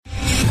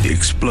The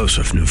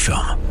explosive new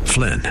film,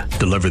 Flynn,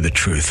 deliver the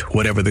truth,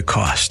 whatever the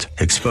cost,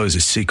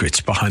 exposes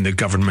secrets behind the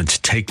government's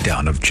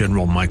takedown of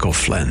General Michael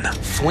Flynn.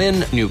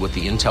 Flynn knew what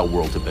the intel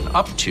world had been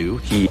up to.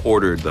 He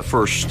ordered the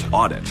first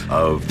audit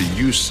of the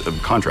use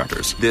of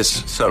contractors.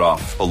 This set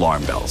off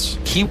alarm bells.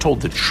 He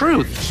told the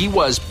truth. He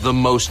was the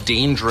most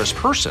dangerous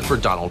person for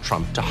Donald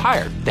Trump to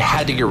hire. They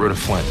had to get rid of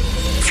Flynn.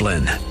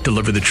 Flynn,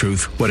 deliver the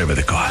truth, whatever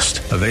the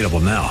cost. Available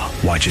now.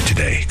 Watch it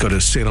today. Go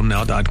to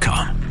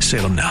salemnow.com.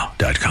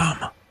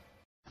 salemnow.com.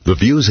 The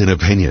views and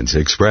opinions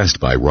expressed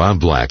by Rob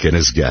Black and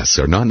his guests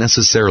are not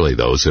necessarily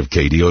those of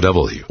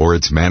KDOW or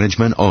its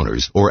management,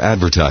 owners, or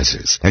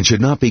advertisers, and should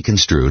not be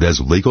construed as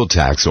legal,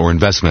 tax, or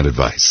investment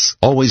advice.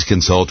 Always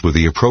consult with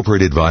the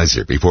appropriate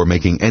advisor before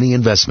making any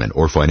investment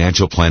or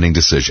financial planning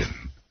decision.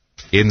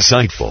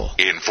 Insightful,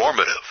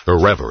 informative,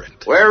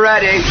 irreverent. We're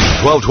ready.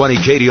 1220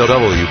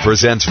 KDOW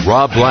presents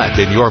Rob Black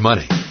and Your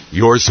Money.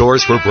 Your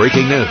source for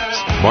breaking news,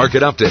 market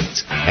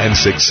updates, and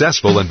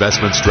successful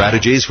investment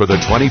strategies for the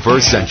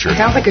 21st century.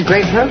 Sounds like a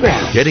great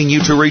program. Getting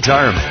you to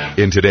retirement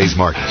in today's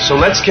market. So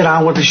let's get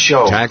on with the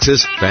show.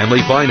 Taxes,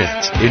 family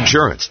finance,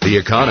 insurance, the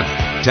economy,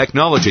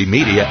 technology,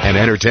 media, and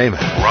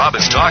entertainment. Rob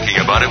is talking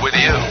about it with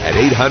you at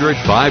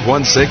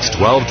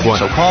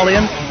 800-516-1220. So call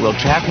in, we'll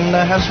chat and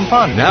have some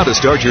fun. Now to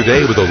start your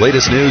day with the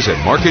latest news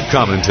and market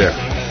commentary.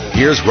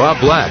 Here's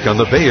Rob Black on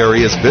the Bay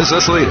Area's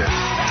business leader,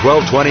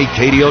 1220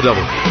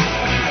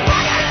 KDOW.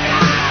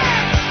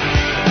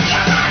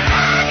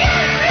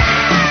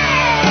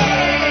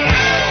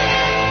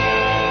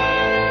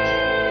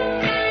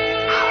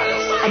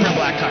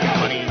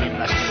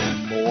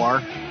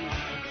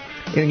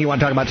 Anything you want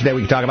to talk about today, we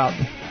can talk about?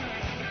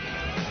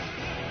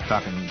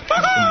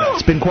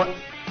 It's been quite...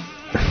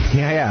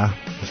 Yeah.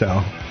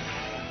 So,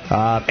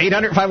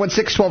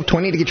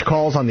 800-516-1220 to get your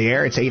calls on the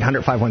air. It's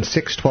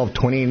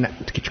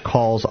 800-516-1220 to get your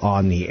calls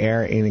on the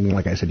air. Anything,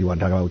 like I said, you want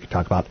to talk about, we can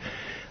talk about.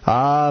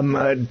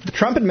 The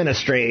Trump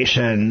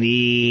administration,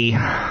 the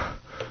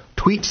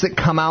tweets that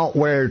come out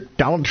where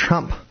Donald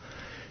Trump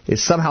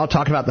is somehow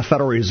talking about the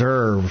Federal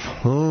Reserve.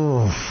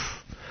 Ooh.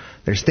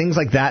 There's things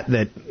like that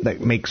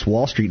makes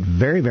Wall Street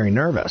very, very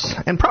nervous,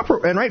 and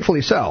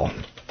rightfully so.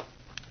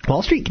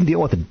 Wall Street can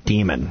deal with a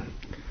demon.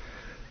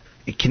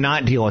 It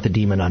cannot deal with a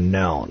demon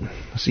unknown.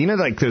 So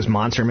like those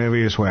monster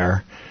movies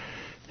where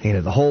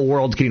the whole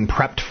world's getting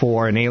prepped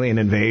for an alien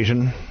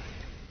invasion,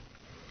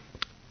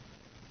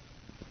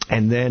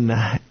 and then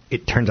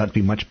it turns out to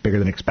be much bigger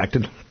than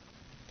expected.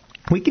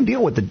 We can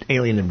deal with the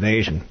alien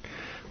invasion.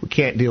 We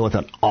can't deal with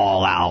an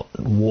all-out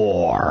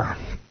war.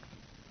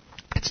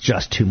 It's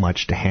just too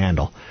much to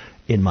handle,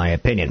 in my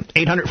opinion.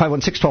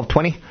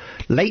 800-516-1220.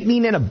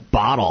 Lightning in a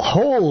bottle.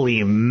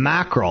 Holy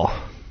mackerel.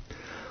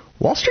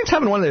 Wall Street's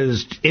having one of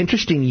those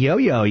interesting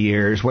yo-yo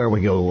years where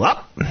we go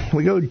up,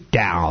 we go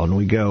down,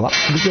 we go up,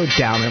 we go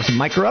down. We have some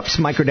micro-ups,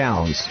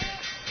 micro-downs.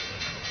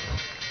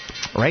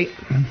 Right?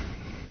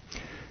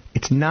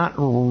 It's not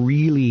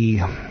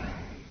really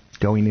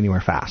going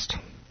anywhere fast.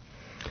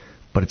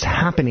 But it's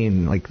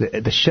happening, like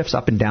the shifts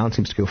up and down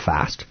seems to go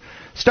fast.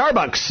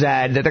 Starbucks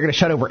said that they're going to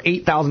shut over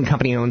 8,000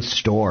 company-owned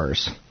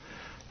stores.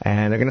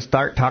 And they're going to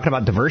start talking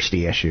about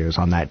diversity issues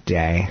on that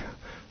day.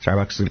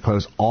 Starbucks is going to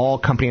close all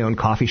company-owned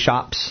coffee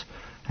shops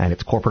and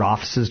its corporate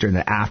offices during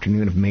the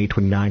afternoon of May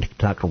 29 to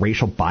conduct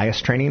racial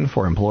bias training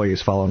for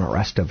employees following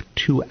arrest of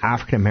 2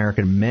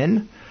 African-American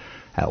men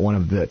at one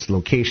of its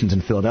locations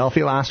in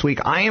Philadelphia last week.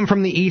 I am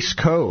from the East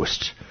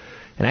Coast,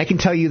 and I can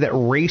tell you that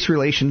race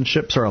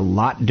relationships are a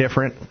lot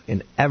different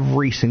in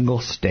every single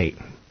state.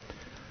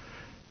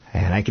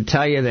 And I can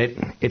tell you that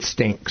it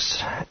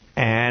stinks.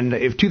 And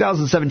if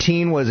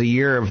 2017 was a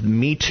year of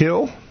Me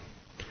Too,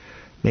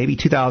 maybe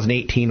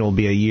 2018 will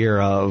be a year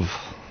of,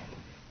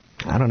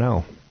 I don't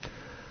know,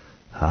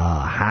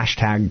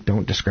 hashtag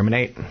don't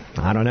discriminate.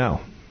 I don't know.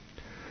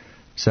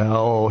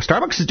 So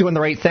Starbucks is doing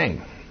the right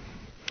thing.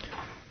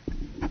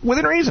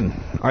 Within reason.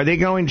 Are they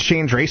going to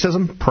change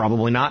racism?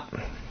 Probably not.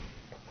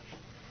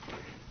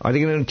 Are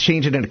they going to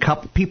change it in a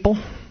couple people?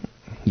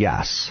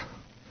 Yes.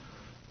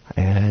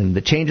 And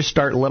the changes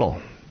start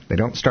little. They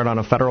don't start on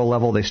a federal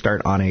level. They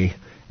start on in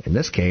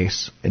this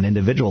case, an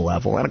individual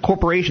level. And a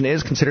corporation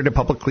is considered a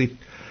publicly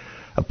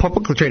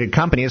traded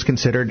company is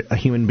considered a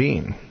human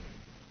being.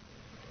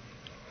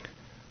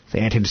 The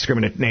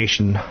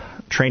anti-discrimination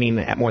training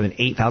at more than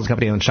 8,000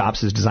 company-owned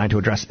shops is designed to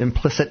address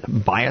implicit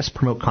bias,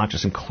 promote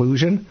conscious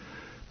inclusion,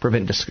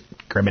 prevent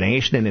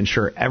discrimination, and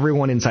ensure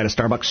everyone inside a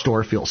Starbucks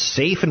store feels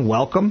safe and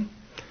welcome,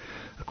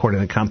 according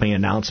to the company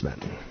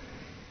announcement.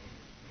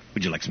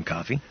 Would you like some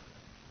coffee?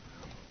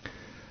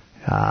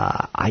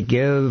 I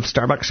give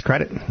Starbucks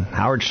credit.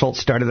 Howard Schultz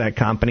started that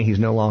company. He's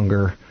no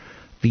longer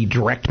the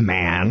direct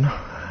man.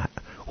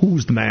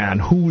 Who's the man?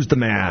 Who's the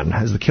man?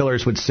 As the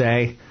Killers would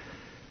say.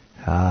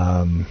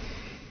 I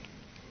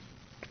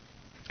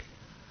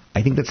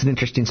think that's an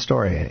interesting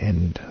story.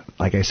 And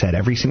like I said,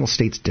 every single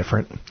state's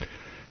different.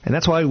 And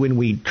that's why when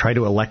we try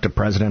to elect a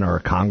president or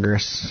a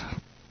Congress,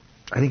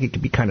 I think it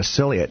can be kind of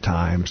silly at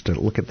times to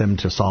look at them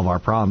to solve our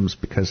problems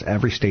because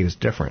every state is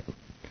different.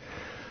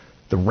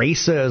 The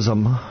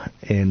racism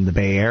in the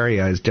Bay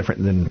Area is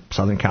different than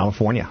Southern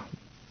California.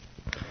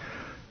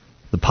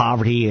 The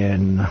poverty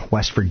in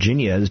West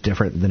Virginia is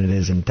different than it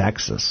is in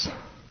Texas.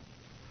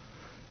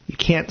 You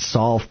can't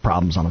solve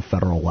problems on a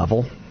federal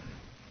level.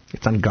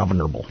 It's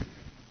ungovernable.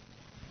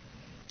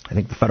 I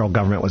think the federal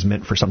government was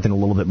meant for something a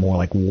little bit more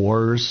like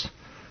wars,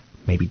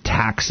 maybe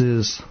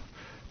taxes,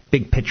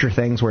 big picture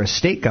things, whereas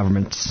state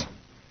governments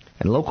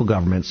and local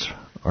governments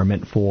are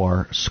meant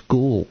for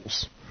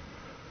schools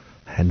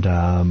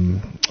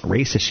and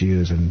race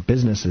issues and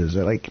businesses.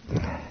 Like,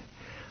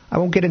 I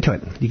won't get into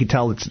it. You can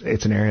tell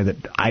it's an area that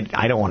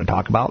I don't want to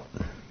talk about.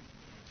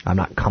 I'm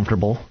not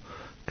comfortable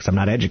because I'm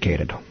not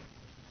educated.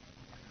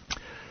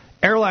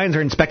 Airlines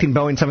are inspecting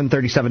Boeing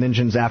 737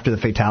 engines after the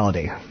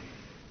fatality.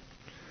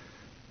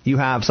 You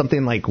have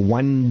something like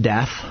one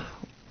death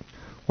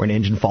where an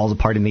engine falls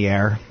apart in the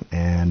air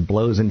and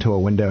blows into a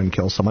window and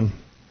kills someone.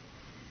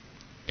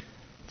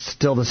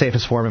 Still the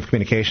safest form of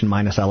communication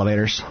minus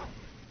elevators.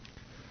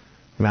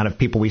 The amount of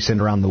people we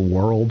send around the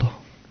world.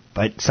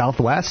 But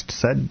Southwest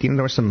said,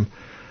 there was some,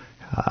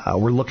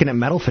 we're looking at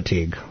metal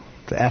fatigue.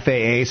 The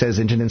FAA says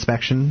engine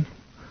inspection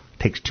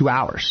takes 2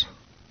 hours.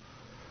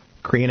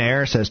 Korean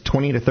Air says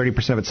 20 to 30%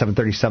 of its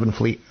 737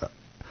 fleet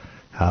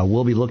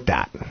will be looked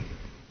at.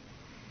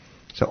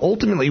 So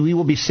ultimately, we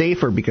will be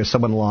safer because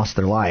someone lost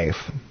their life.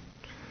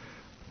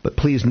 But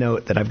please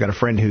note that I've got a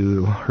friend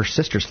who, her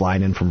sister's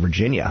flying in from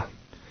Virginia.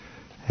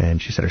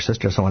 And she said her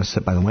sister doesn't want to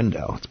sit by the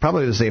window. It's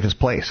probably the safest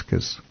place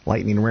because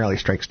lightning rarely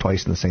strikes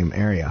twice in the same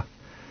area.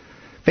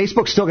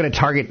 Facebook's still going to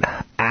target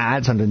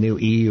ads under the new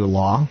EU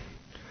law.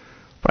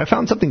 But I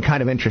found something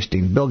kind of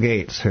interesting. Bill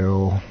Gates,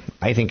 who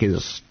I think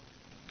is...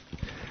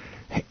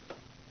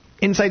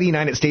 Inside the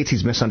United States,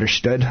 he's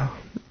misunderstood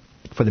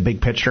for the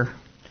big picture.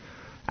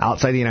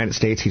 Outside the United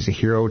States, he's a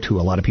hero to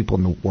a lot of people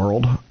in the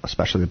world,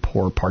 especially the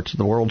poor parts of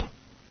the world.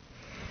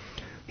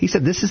 He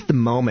said this is the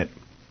moment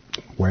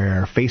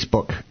where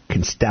Facebook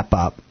can step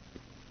up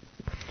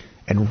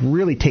and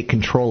really take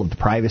control of the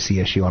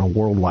privacy issue on a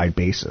worldwide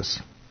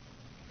basis.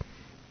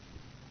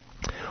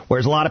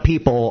 Whereas a lot of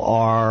people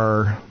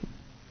are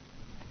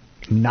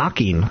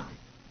knocking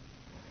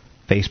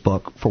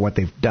Facebook for what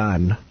they've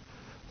done,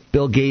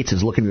 Bill Gates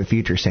is looking to the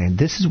future saying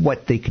this is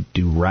what they could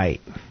do right.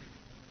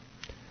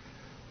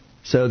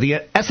 So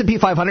the S&P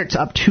 500 is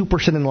up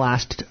 2% in the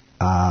last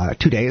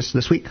 2 days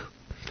this week.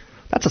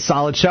 That's a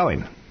solid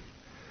showing.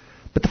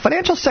 But the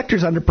financial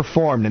sector's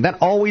underperformed, and that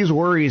always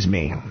worries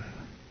me.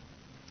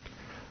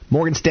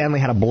 Morgan Stanley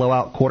had a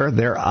blowout quarter.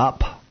 They're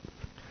up.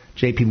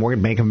 JP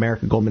Morgan, Bank of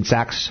America, Goldman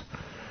Sachs.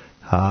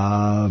 They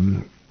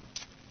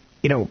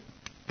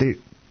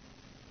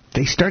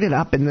started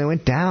up and they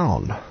went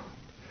down.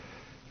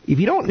 If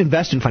you don't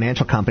invest in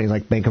financial companies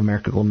like Bank of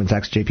America, Goldman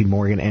Sachs, JP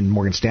Morgan, and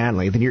Morgan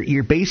Stanley, then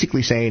you're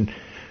basically saying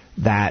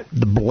that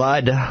the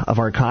blood of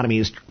our economy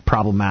is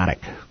problematic.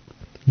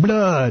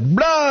 Blood,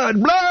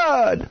 blood,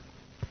 blood!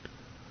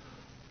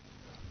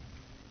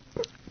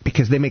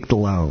 Because they make the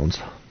loans.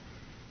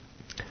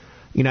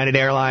 United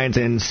Airlines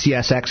and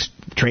CSX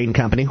train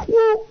company,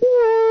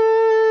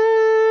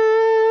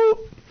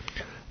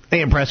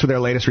 they impressed with their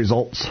latest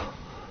results.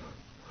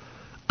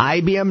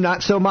 IBM,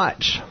 not so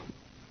much.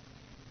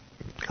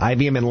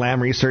 IBM and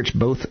Lam Research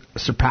both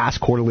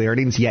surpassed quarterly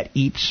earnings, yet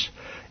each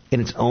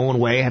in its own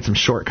way had some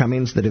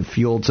shortcomings that have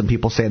fueled some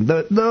people saying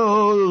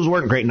those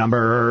weren't great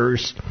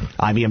numbers.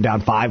 IBM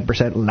down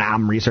 5%,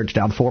 Lam Research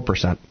down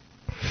 4%.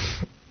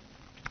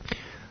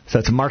 So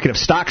it's a market of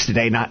stocks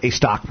today, not a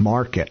stock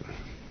market.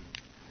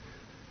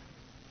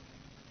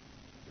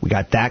 We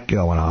got that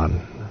going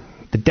on.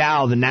 The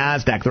Dow, the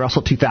NASDAQ, the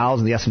Russell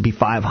 2000, the S&P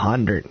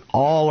 500,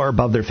 all are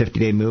above their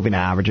 50-day moving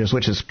averages,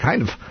 which is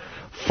kind of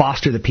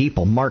Foster the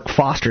People. Mark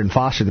Foster and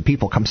Foster the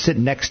People come sit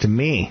next to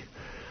me.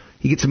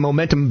 You get some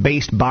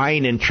momentum-based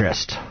buying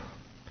interest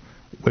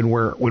when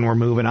we're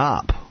moving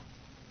up,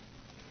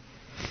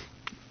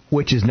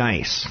 which is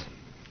nice.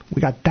 We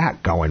got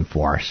that going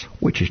for us,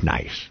 which is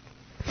nice.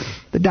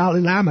 The Dalai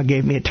Lama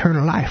gave me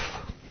eternal life.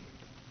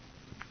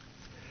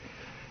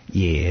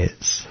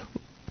 Yes.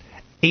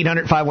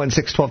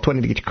 800-516-1220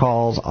 to get your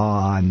calls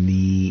on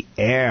the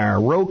air.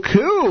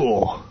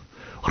 Roku.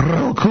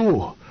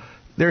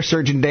 They're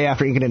surging day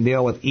after inking a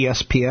deal with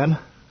ESPN.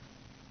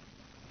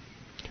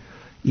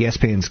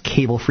 ESPN's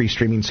cable-free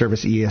streaming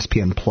service,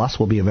 ESPN Plus,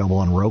 will be available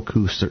on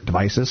Roku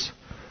devices.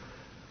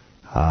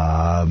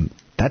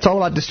 That's all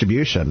about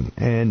distribution.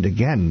 And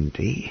again,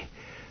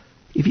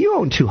 if you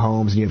own 2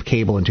 homes and you have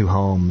cable in 2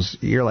 homes,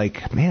 you're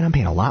like, man, I'm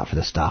paying a lot for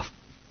this stuff.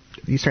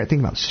 You start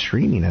thinking about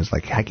streaming as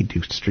like, I could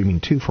do streaming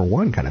 2 for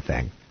 1 kind of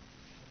thing.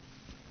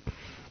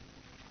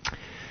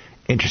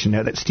 Interesting to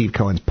note that Steve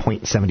Cohen's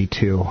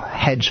 .72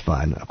 hedge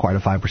fund acquired a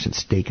 5%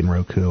 stake in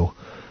Roku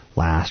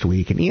last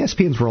week. And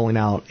ESPN's rolling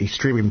out a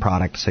streaming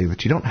product to say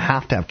that you don't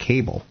have to have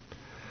cable.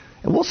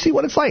 And we'll see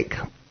what it's like.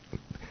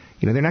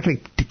 They're not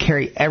going to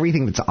carry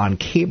everything that's on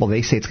cable.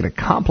 They say it's going to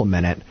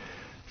complement it.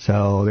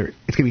 So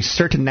it's going to be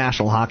certain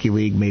National Hockey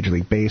League, Major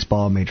League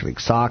Baseball, Major League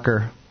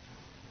Soccer.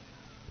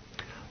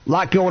 A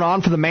lot going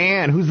on for the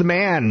man. Who's the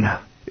man?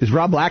 Is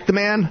Rob Black the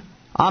man?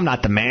 I'm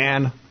not the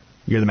man.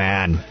 You're the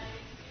man.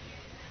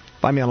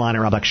 Find me online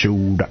at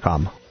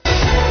robblackshow.com.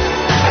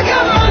 I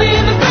got money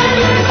in the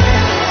bank.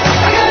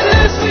 I got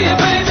this for you,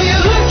 baby.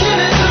 You're looking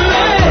at the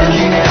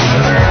man.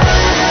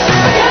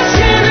 I got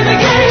skin in the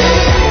game.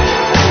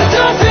 I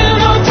don't feel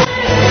no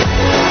pain.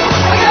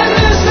 I got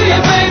this for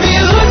you, baby.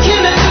 You're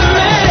looking at the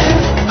man.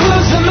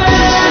 Who's the man?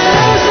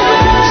 Who's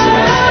the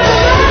man?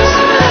 Who's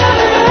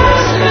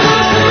the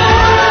man?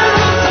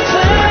 Who's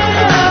the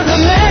man? The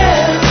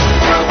man.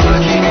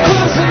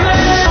 Who's the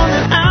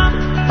man? I'm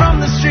from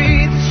the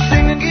streets,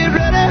 singing, get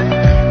ready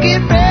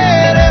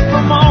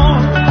for more.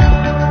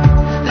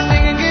 They're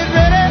singing, get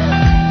ready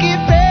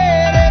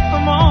for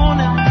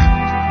morning.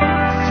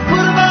 So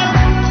put 'em up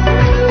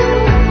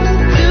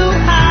too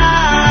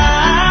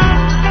high.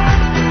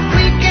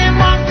 We can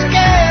walk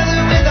together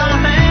with our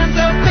hands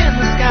up in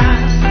the sky.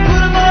 So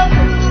put 'em up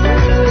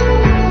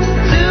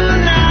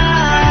tonight.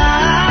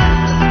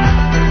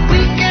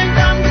 We can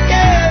come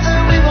together.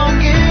 We won't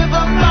give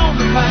up on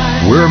the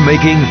fight. We're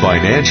making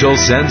financial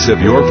sense of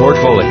your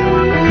portfolio.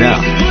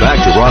 Now,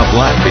 back to Rob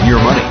Black and Your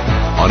Money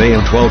on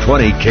AM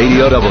 1220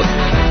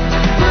 KDOW.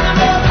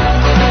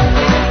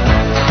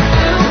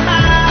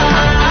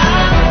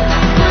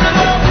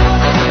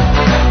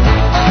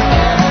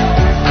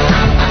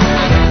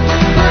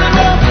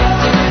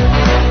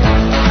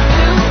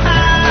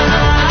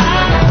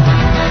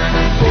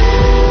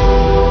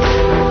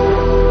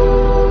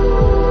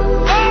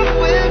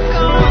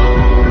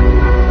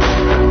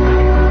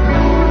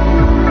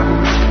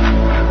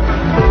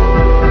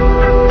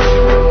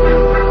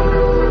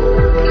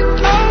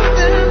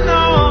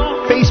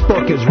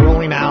 Is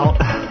rolling out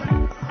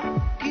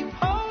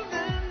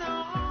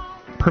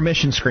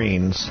permission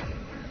screens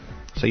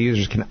so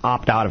users can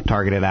opt out of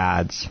targeted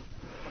ads.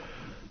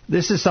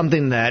 This is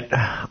something that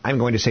I'm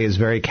going to say is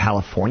very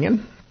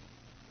Californian.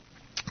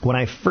 When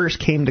I first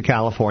came to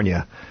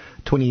California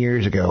 20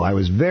 years ago, I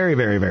was very,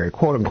 very, very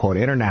quote-unquote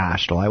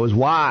international. I was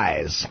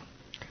wise.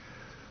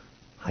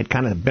 I'd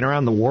kind of been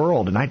around the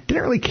world, and I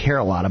didn't really care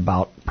a lot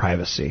about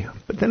privacy.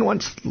 But then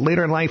once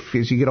later in life,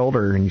 as you get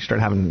older and you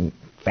start having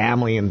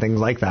family and things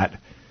like that,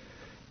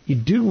 you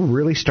do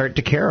really start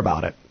to care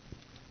about it.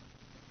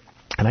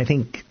 And I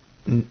think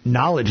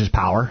knowledge is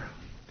power.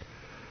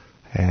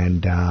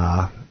 And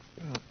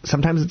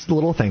sometimes it's the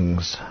little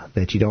things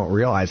that you don't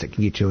realize that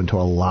can get you into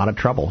a lot of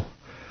trouble.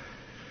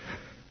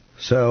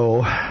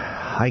 So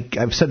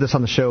I've said this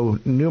on the show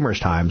numerous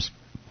times.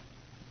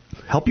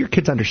 Help your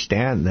kids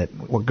understand that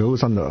what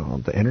goes on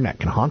the internet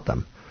can haunt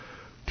them.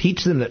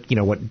 Teach them that,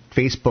 what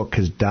Facebook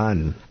has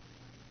done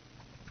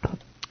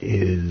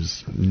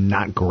is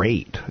not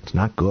great. It's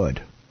not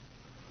good.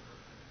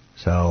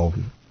 So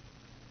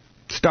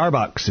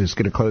Starbucks is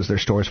going to close their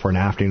stores for an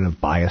afternoon of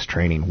bias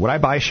training. Would I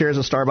buy shares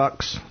of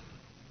Starbucks?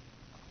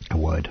 I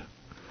would.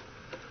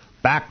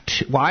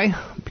 Why?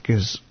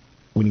 Because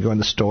when you go in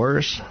the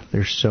stores,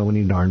 there's so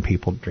many darn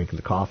people drinking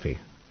the coffee.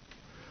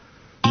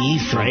 He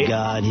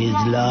forgot his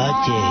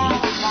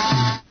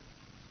latte.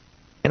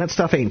 And that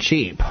stuff ain't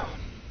cheap,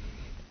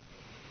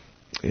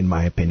 in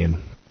my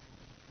opinion.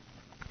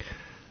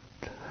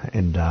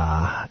 And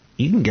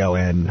you can go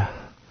in.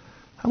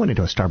 I went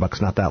into a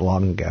Starbucks not that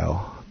long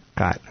ago.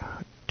 Got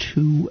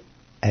 2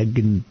 egg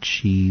and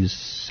cheese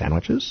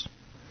sandwiches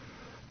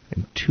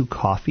and 2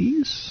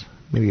 coffees.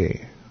 Maybe,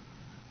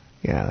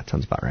 yeah, that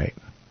sounds about right.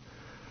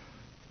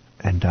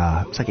 And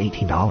it was like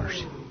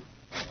 $18.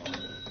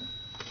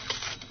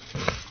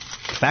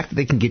 The fact that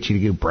they can get you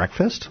to do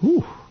breakfast,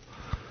 ooh.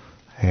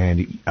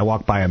 And I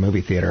walk by a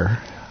movie theater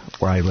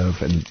where I live,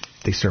 and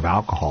they serve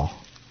alcohol.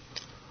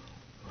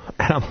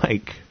 And I'm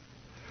like,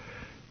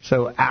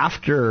 so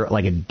after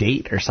like a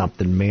date or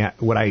something,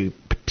 would I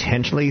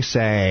potentially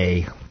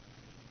say,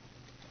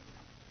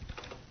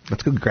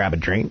 let's go grab a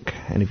drink?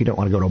 And if you don't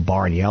want to go to a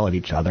bar and yell at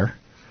each other,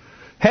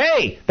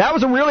 hey, that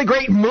was a really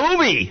great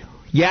movie.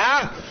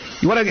 Yeah,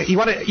 you want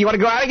to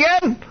go out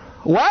again?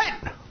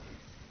 What?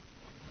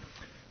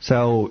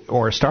 So,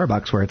 or a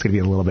Starbucks where it's going to be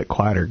a little bit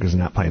quieter because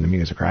they're not playing the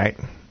music, right?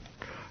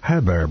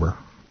 Hey, Barber,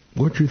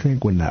 what'd you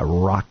think when that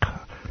rock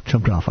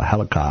jumped off a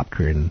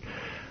helicopter and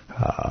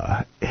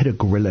hit a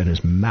gorilla in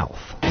his mouth?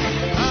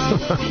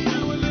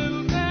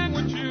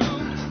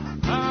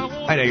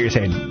 I know you're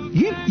saying,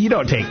 you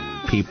don't take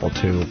people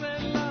to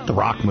the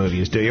rock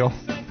movies, do you?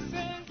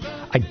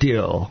 I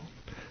do,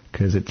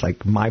 because it's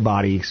like my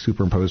body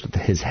superimposed with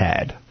his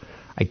head.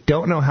 I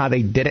don't know how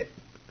they did it,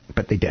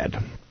 but they did.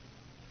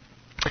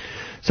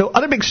 So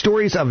other big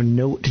stories of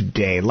note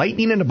today.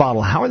 Lightning in a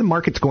bottle. How are the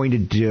markets going to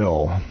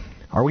do?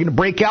 Are we going to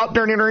break out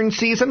during earnings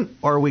season,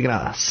 or are we going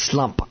to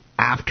slump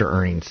after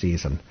earnings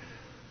season?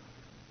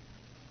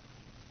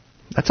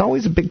 That's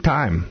always a big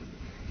time.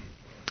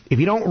 If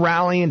you don't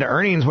rally into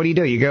earnings, what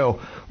do? You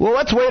go, well,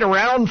 let's wait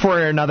around for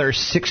another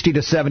 60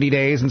 to 70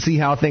 days and see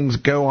how things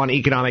go on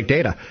economic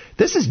data.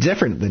 This is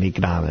different than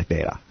economic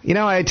data.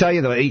 I tell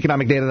you, the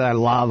economic data that I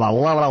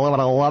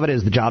love it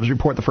is the jobs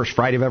report the first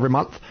Friday of every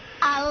month.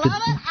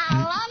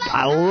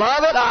 I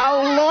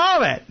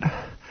love it.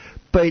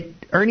 But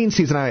earnings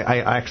season I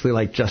actually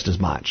like just as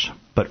much.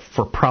 but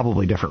for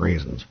probably different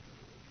reasons.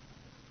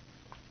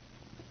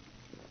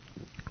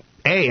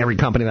 Every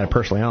company that I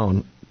personally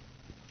own,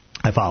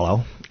 I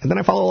follow. And then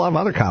I follow a lot of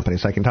other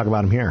companies, so I can talk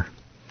about them here.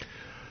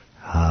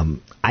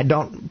 I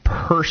don't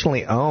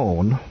personally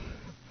own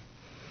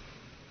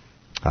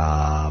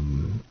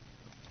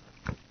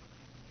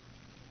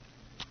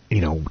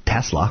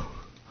Tesla.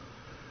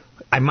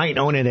 I might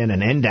own it in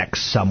an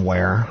index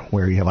somewhere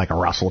where you have like a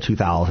Russell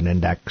 2000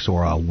 index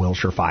or a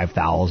Wilshire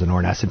 5000 or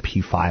an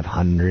S&P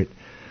 500.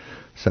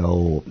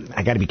 So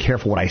I got to be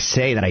careful what I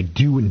say that I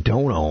do and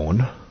don't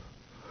own,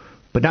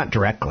 but not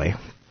directly.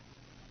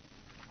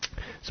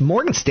 So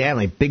Morgan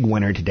Stanley, big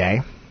winner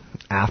today,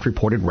 after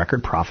reported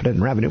record profit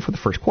and revenue for the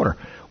first quarter.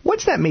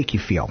 What's that make you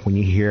feel when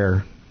you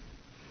hear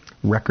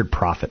record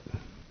profit?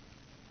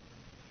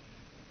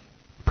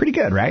 Pretty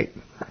good, right?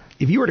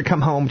 If you were to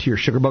come home to your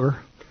sugar booger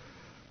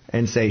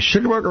and say,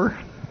 sugar booger,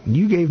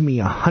 you gave me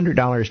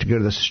 $100 to go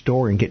to the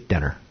store and get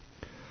dinner,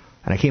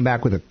 and I came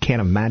back with a can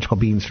of magical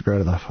beans to go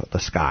to the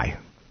sky,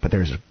 but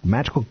there's a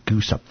magical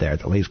goose up there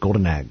that lays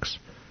golden eggs,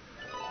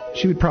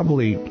 she would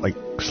probably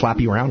slap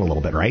you around a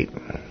little bit, right?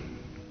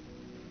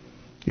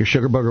 Your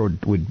sugar booger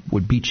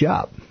would beat you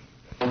up.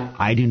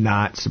 I do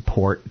not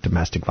support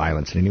domestic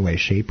violence in any way,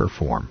 shape, or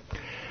form.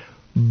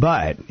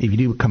 But if you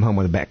do come home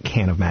with a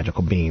can of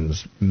magical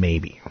beans,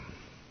 maybe.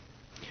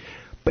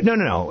 But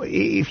no.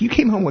 If you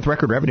came home with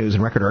record revenues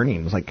and record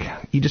earnings, like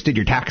you just did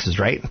your taxes,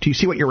 right? Do you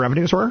see what your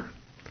revenues were?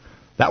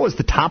 That was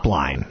the top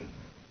line.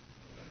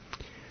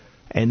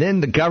 And then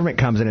the government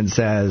comes in and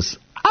says,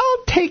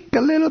 I'll take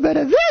a little bit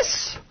of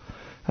this.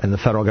 And the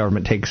federal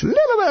government takes a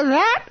little bit of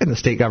that. And the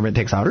state government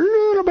takes out a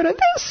little bit of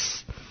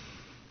this.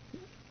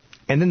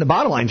 And then the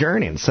bottom line's your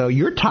earnings. So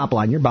your top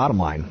line, your bottom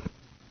line.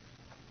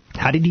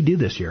 How did you do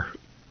this year?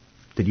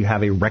 Did you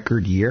have a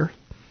record year?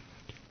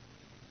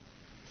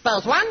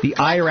 Phase 1, the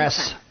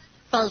IRS.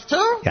 Phase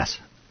 2? Yes.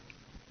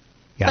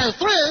 Phase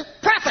 3,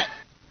 profit.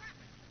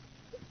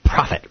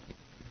 Profit.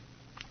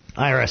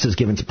 IRS has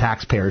given some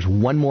taxpayers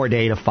one more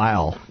day to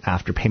file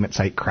after payment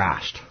site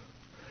crashed.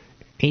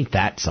 Ain't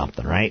that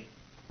something, right?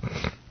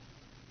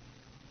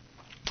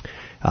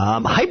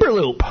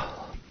 Hyperloop.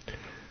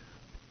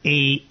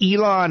 A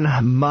Elon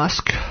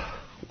Musk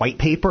white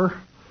paper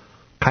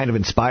kind of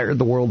inspired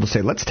the world to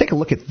say, let's take a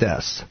look at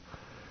this.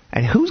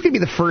 And who's going to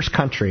be the first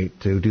country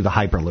to do the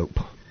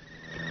Hyperloop?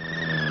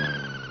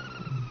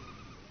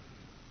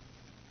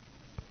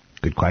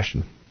 Good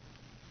question.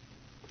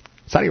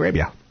 Saudi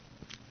Arabia.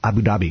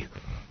 Abu Dhabi.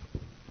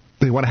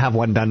 They want to have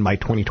one done by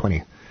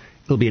 2020.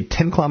 It'll be a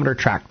 10-kilometer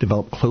track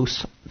developed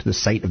close to the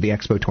site of the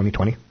Expo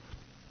 2020.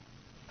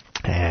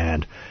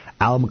 And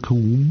Al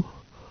Maktoum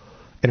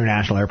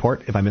International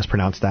Airport. If I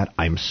mispronounced that,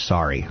 I'm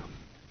sorry.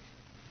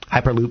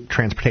 Hyperloop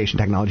Transportation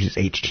Technologies,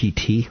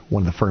 HTT,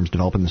 one of the firms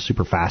developing the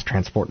super fast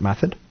transport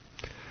method,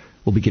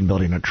 will begin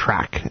building a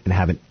track and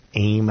have an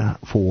aim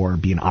for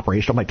being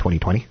operational by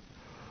 2020.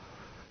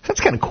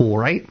 That's kind of cool,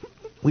 right?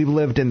 We've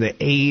lived in the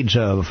age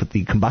of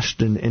the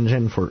combustion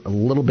engine for a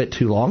little bit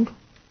too long,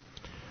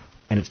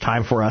 and it's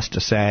time for us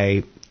to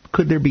say,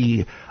 could there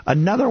be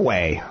another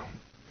way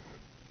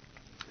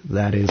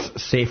that is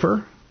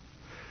safer,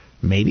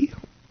 maybe,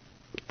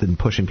 than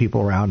pushing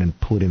people around and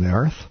polluting the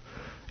earth?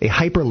 A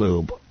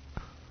Hyperloop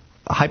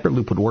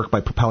would work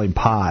by propelling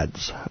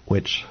pods,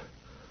 which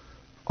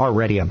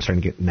already I'm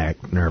starting to get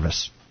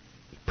nervous.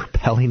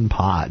 Propelling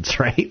pods,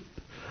 right?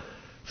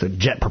 So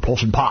jet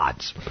propulsion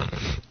pods.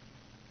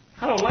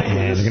 How likely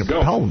and is they're going to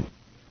propel them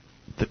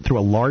through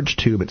a large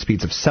tube at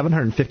speeds of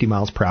 750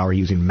 miles per hour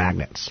using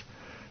magnets.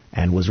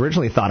 And was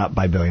originally thought up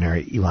by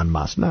billionaire Elon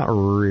Musk. Not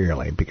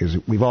really, because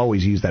we've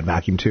always used that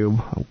vacuum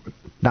tube.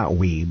 Not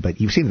we, but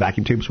you've seen the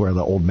vacuum tubes where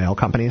the old mail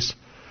companies,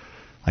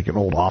 like an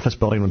old office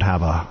building, would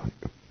have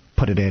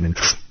put it in and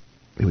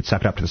it would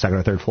suck it up to the second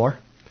or third floor.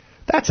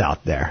 That's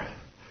out there.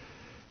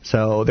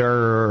 So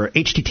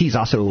HTT's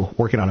also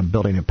working on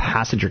building a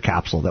passenger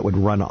capsule that would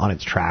run on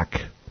its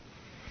track.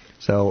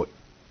 So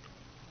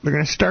they're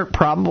going to start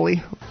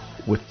probably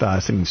with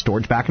sending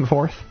storage back and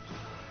forth.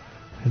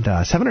 And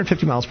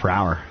 750 miles per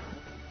hour.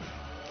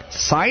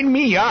 Sign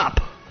me up!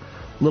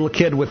 Little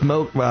kid with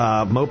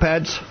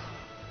mopeds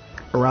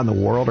around the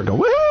world are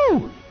going,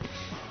 woohoo!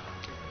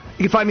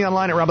 You can find me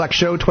online at Rob Black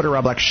Show, Twitter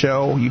Rob Black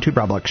Show, YouTube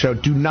Rob Black Show.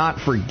 Do not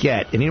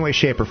forget, in any way,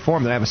 shape, or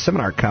form, that I have a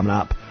seminar coming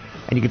up.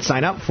 And you can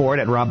sign up for it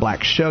at Rob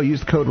Black Show. Use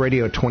the code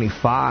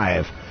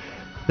Radio25.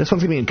 This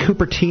one's going to be in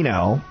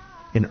Cupertino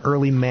in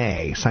early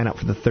May. Sign up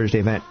for the Thursday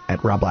event at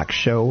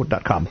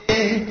robblackshow.com.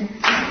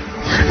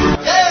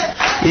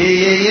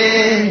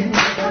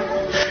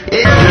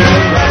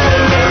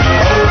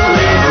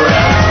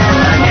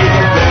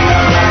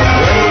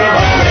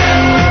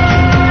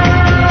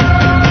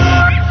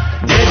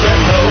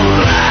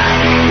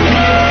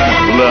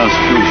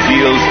 Lust who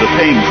feels the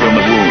pain from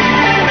the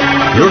wound.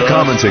 Your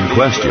comments and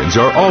questions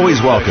are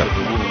always welcome.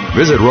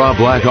 Visit Rob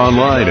Black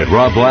online at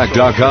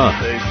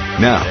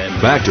robblack.com. Now,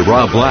 back to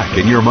Rob Black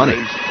and Your Money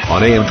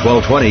on AM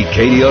 1220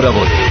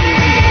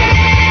 KDOW.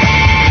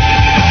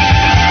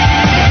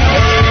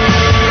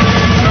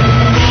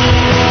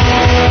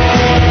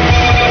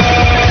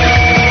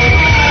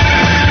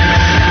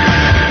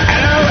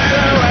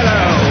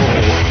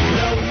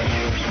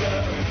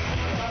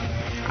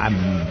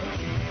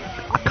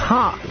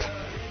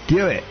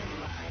 do it.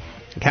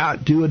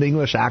 Can't do an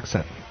English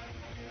accent.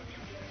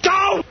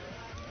 Don't!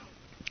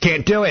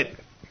 Can't do it.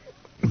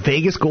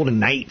 Vegas Golden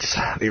Knights.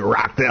 They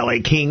rock the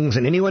LA Kings,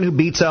 and anyone who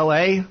beats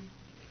LA,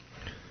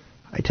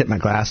 I tip my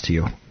glass to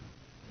you.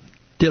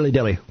 Dilly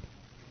dilly.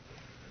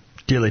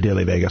 Dilly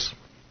dilly, Vegas.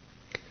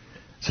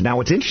 So now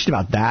what's interesting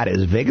about that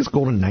is Vegas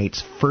Golden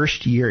Knights'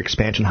 first-year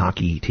expansion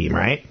hockey team,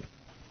 right?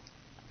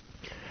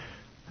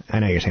 I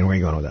know you're saying, where are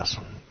you going with this?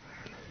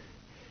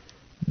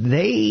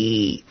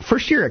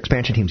 First-year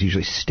expansion teams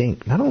usually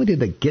stink. Not only did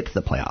they get to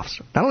the playoffs,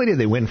 not only did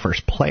they win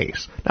first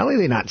place, not only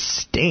did they not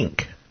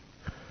stink,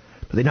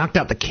 but they knocked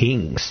out the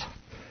Kings.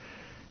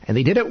 And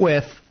they did it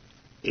with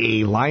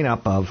a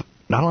lineup of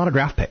not a lot of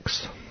draft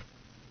picks.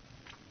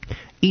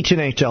 Each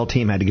NHL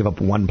team had to give up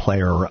one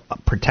player,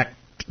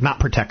 not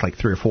protect like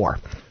 3 or 4,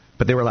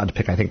 but they were allowed to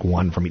pick, I think,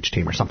 1 from each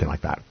team or something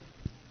like that.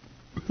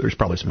 There's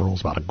probably some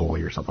rules about a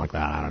goalie or something like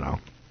that. I don't know.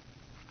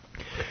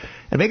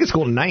 And Vegas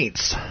Golden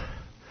Knights,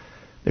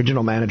 their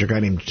general manager, a guy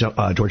named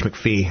George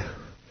McPhee,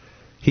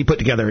 he put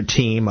together a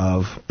team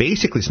of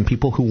basically some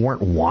people who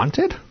weren't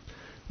wanted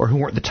or who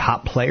weren't the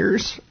top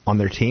players on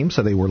their team,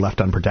 so they were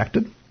left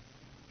unprotected.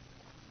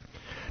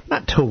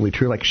 Not totally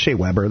true, like Shea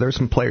Weber. There's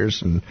some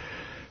players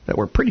that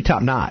were pretty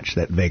top-notch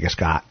that Vegas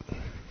got.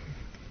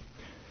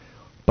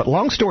 But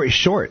long story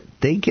short,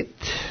 they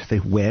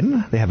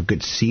win, they have a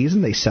good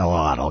season, they sell a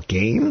lot of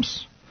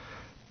games,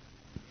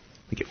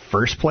 they get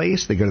first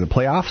place, they go to the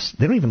playoffs,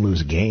 they don't even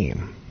lose a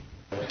game.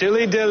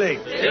 Dilly dilly.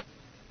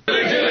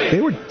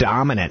 They were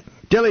dominant.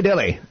 Dilly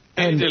dilly.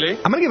 And dilly.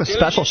 I'm going to give a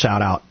special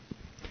shout out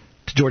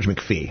to George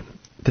McPhee,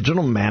 the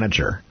general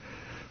manager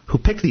who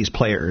picked these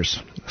players,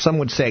 some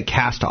would say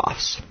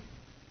cast-offs,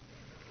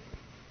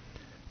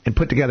 and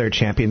put together a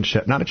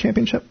championship, not a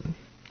championship,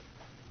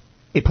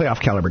 a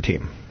playoff caliber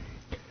team.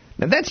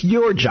 Now, that's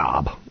your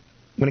job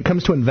when it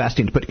comes to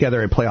investing, to put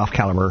together a playoff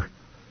caliber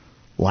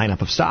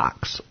lineup of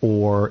stocks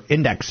or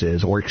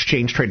indexes or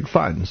exchange-traded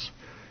funds.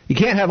 You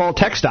can't have all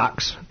tech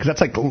stocks because that's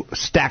like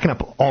stacking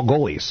up all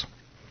goalies.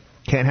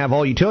 Can't have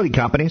all utility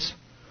companies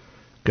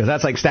because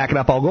that's like stacking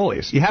up all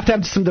goalies. You have to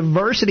have some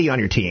diversity on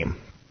your team.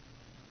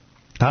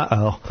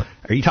 Uh-oh.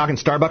 Are you talking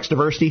Starbucks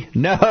diversity?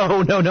 No.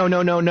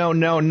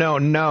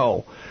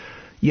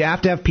 You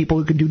have to have people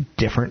who can do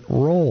different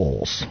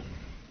roles.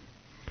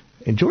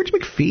 And George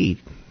McPhee,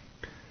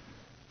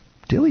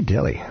 dilly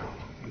dilly,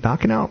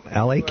 knocking out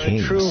LA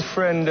Kings. True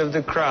friend of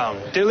the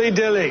crown. Dilly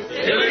dilly.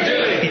 Dilly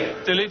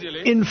dilly. Dilly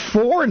dilly. In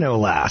 4, no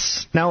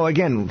less. Now,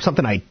 again,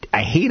 something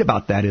I hate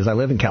about that is I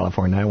live in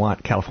California. I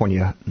want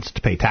Californians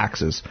to pay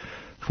taxes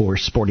for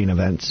sporting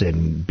events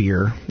and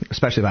beer,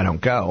 especially if I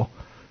don't go.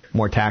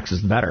 More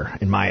taxes, the better,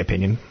 in my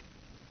opinion.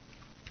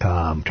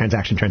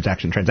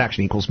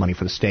 Transaction equals money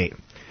for the state.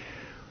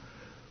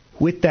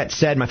 With that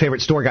said, my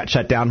favorite store got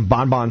shut down.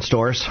 Bon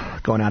stores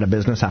going out of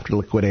business after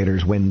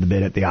liquidators win the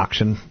bid at the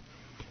auction.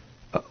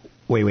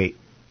 Wait.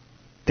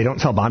 They don't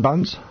sell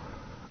bonbons?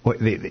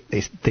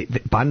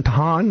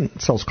 Bon-Ton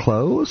sells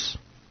clothes?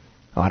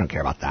 Oh, I don't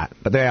care about that.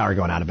 But they are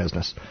going out of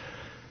business.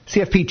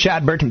 CFP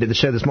Chad Burton did the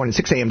show this morning,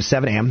 6 a.m. to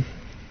 7 a.m.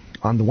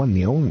 on the one,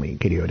 the only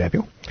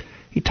KDOW.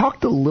 He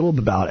talked a little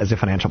bit about, as a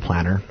financial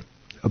planner,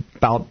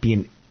 about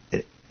being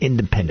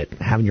independent,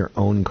 having your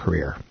own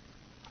career,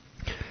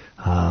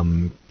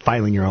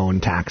 filing your own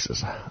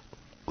taxes.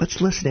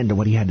 Let's listen into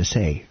what he had to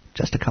say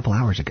just a couple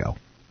hours ago.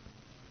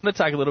 Let's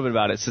talk a little bit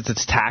about it since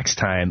it's tax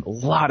time. A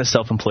lot of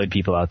self-employed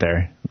people out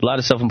there. A lot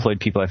of self-employed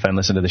people I find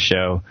listen to the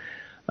show.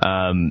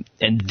 And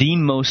the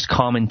most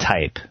common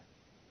type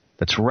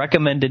that's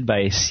recommended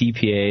by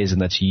CPAs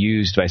and that's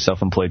used by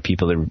self-employed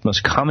people, the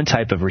most common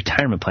type of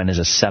retirement plan is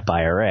a SEP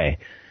IRA.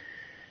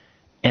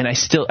 And I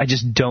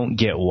just don't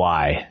get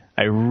why.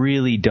 I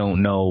really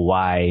don't know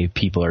why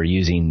people are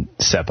using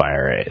SEP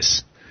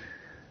IRAs.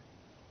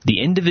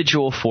 The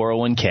individual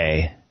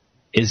 401k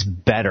is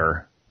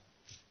better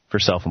for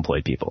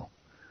self-employed people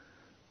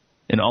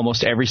in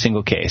almost every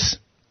single case,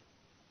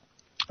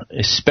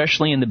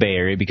 especially in the Bay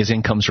Area because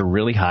incomes are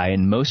really high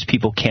and most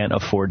people can't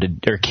afford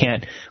to or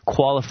can't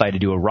qualify to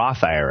do a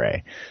Roth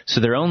IRA. So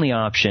their only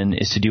option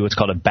is to do what's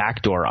called a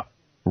backdoor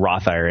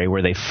Roth IRA,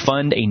 where they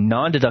fund a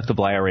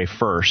non-deductible IRA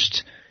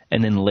first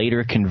and then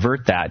later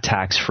convert that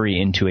tax-free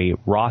into a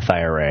Roth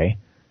IRA,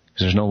 because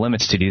there's no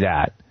limits to do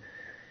that.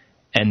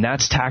 And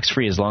that's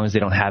tax-free as long as they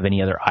don't have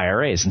any other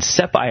IRAs. And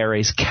SEP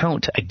IRAs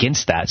count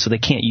against that, so they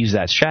can't use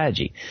that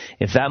strategy.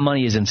 If that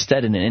money is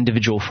instead in an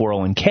individual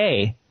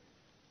 401k,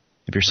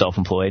 if you're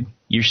self-employed,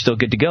 you're still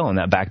good to go on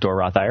that backdoor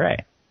Roth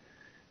IRA.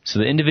 So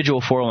the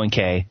individual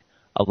 401k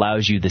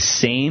allows you the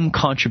same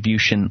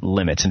contribution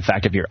limits. In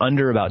fact, if you're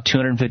under about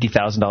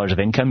 $250,000 of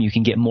income, you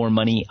can get more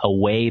money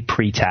away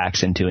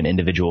pre-tax into an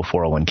individual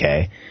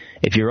 401k.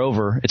 If you're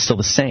over, it's still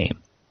the same.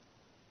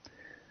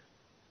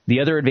 The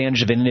other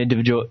advantage of an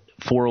individual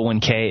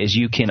 401k is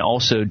you can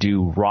also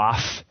do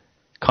Roth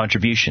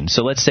contributions.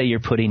 So let's say you're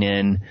putting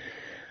in,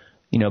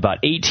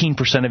 about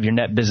 18% of your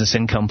net business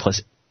income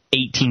plus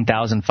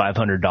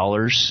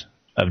 $18,500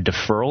 of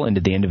deferral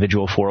into the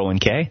individual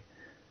 401k.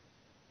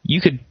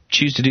 You could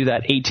choose to do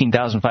that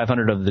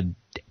 $18,500 of the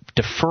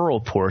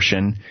deferral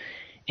portion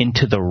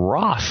into the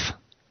Roth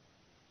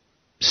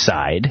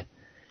side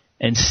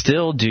and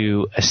still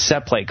do a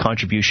SEP-like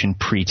contribution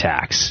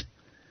pre-tax.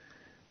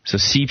 So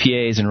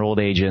CPAs, enrolled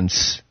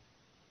agents,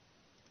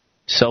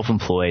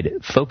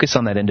 self-employed, focus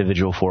on that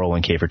individual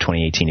 401k for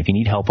 2018. If you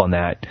need help on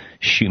that,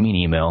 shoot me an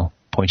email,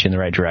 point you in the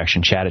right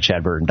direction,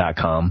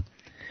 chad@chadburton.com.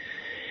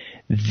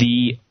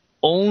 The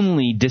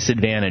only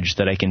disadvantage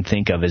that I can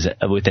think of is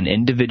with an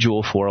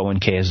individual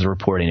 401k is the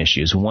reporting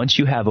issues. Once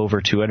you have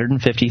over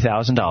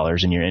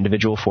 $250,000 in your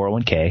individual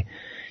 401k,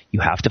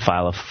 you have to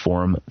file a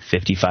Form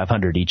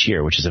 5500 each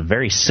year, which is a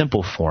very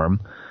simple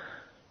form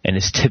and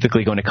is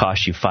typically going to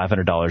cost you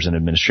 $500 in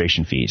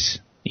administration fees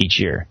each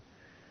year.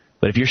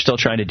 But if you're still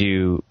trying to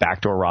do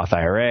backdoor Roth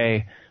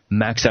IRA,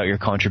 max out your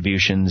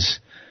contributions,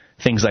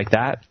 things like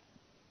that,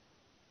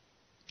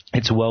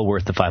 it's well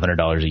worth the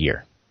 $500 a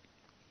year.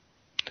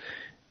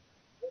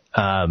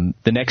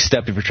 The next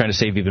step, if you're trying to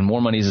save even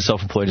more money as a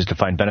self-employed, is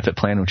defined benefit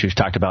plan, which we've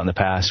talked about in the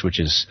past, which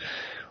is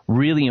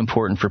really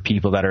important for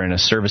people that are in a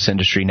service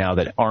industry now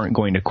that aren't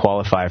going to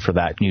qualify for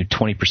that new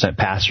 20%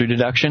 pass-through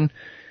deduction.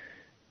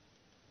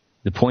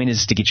 The point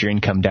is to get your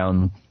income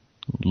down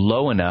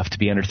low enough to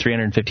be under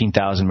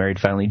 $315,000 married,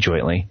 filing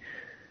jointly.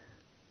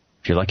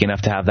 If you're lucky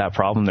enough to have that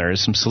problem, there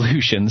is some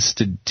solutions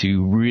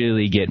to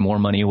really get more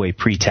money away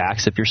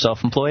pre-tax if you're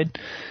self-employed,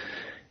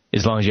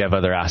 as long as you have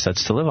other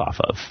assets to live off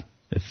of.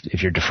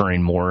 If you're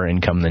deferring more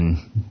income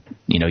than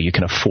you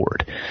can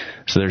afford.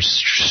 So there's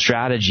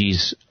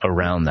strategies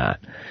around that.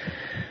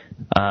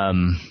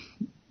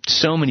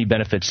 So many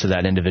benefits to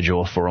that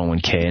individual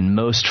 401k. And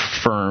most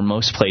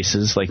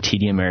places like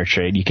TD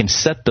Ameritrade, you can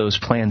set those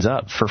plans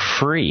up for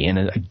free.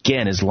 And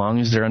again, as long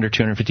as they're under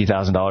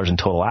 $250,000 in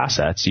total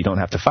assets, you don't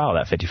have to file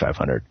that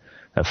 5500,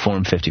 that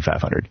Form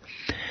 5500.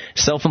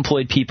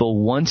 Self-employed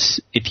people,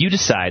 if you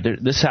decide,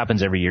 this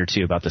happens every year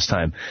too about this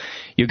time,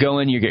 you go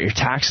in, you get your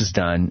taxes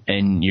done,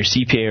 and your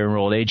CPA or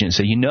enrolled agent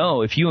say,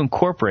 if you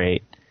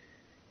incorporate,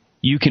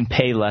 you can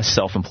pay less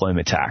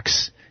self-employment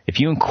tax.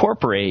 If you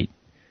incorporate,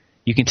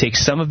 you can take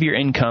some of your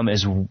income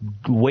as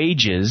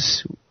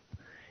wages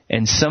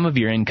and some of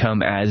your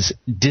income as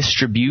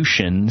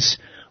distributions,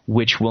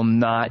 which will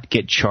not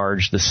get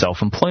charged the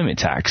self-employment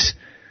tax.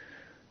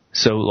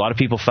 So a lot of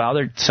people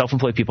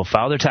self-employed people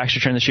file their tax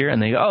return this year,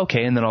 and they go,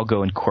 okay, and then I'll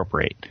go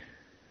incorporate.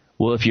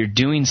 Well, if you're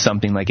doing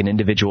something like an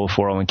individual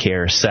 401k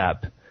or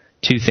SEP,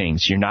 two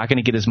things. You're not going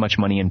to get as much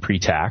money in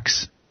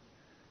pre-tax.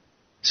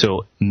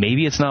 So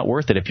maybe it's not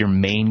worth it if your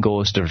main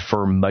goal is to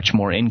defer much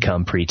more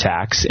income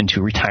pre-tax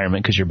into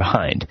retirement because you're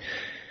behind.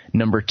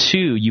 Number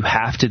two, you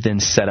have to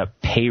then set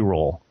up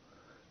payroll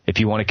if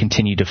you want to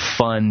continue to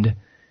fund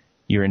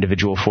your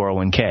individual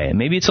 401k. And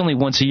maybe it's only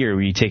once a year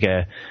where you take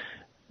a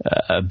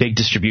big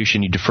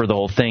distribution, you defer the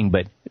whole thing.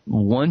 But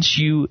once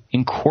you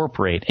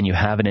incorporate and you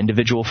have an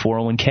individual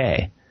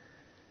 401k,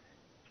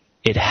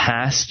 it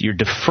has your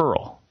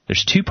deferral.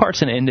 There's two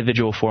parts in an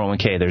individual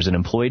 401k. There's an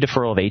employee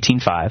deferral of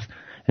 $18,500,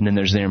 and then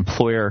there's the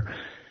employer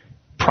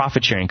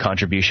profit sharing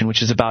contribution,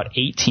 which is about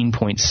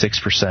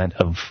 18.6%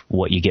 of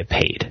what you get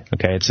paid.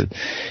 Okay,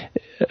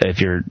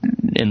 if you're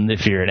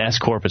an S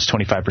corp, it's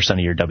 25% of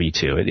your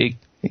W-2.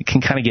 It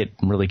can kind of get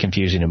really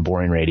confusing and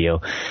boring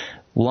radio.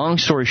 Long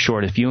story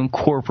short, if you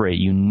incorporate,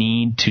 you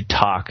need to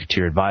talk to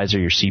your advisor,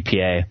 your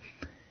CPA,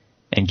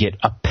 and get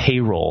a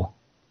payroll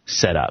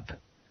set up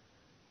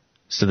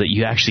so that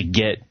you actually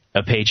get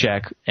a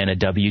paycheck and a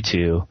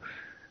W-2.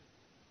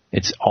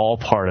 It's all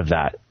part of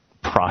that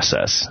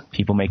process.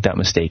 People make that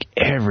mistake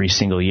every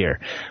single year.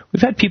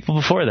 We've had people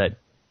before that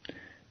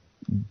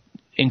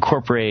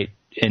incorporate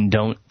and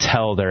don't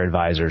tell their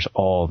advisors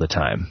all the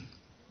time.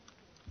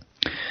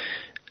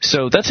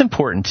 So that's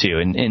important too.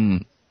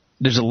 And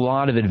there's a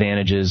lot of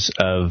advantages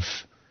of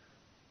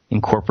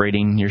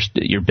incorporating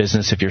your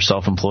business if you're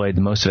self-employed.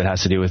 Most of it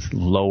has to do with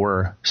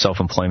lower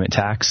self-employment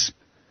tax.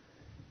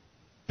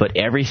 But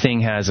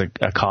everything has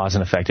a cause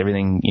and effect.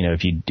 Everything,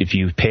 if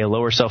you pay a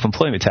lower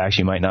self-employment tax,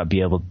 you might not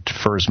be able to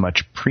defer as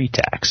much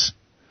pre-tax.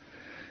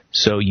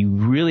 So you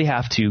really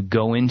have to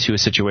go into a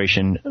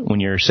situation when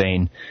you're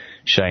saying,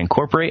 should I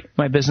incorporate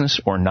my business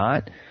or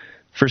not?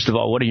 First of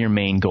all, what are your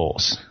main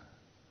goals?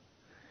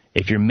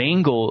 If your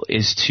main goal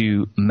is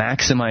to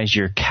maximize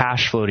your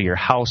cash flow to your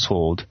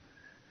household,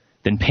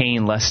 then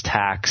paying less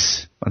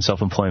tax on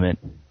self-employment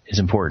is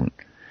important.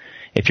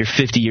 If you're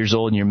 50 years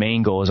old and your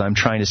main goal is I'm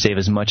trying to save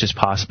as much as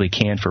possibly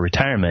can for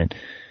retirement,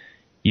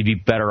 you'd be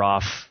better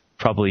off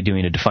probably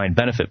doing a defined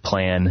benefit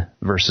plan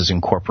versus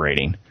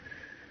incorporating.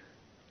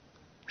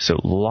 So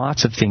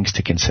lots of things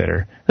to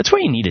consider. That's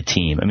why you need a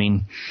team. I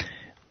mean,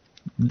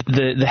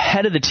 the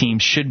head of the team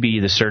should be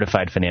the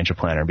certified financial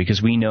planner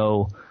because we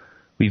know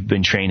we've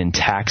been trained in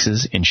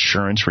taxes,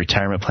 insurance,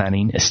 retirement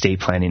planning, estate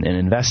planning, and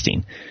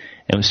investing.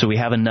 And so we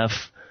have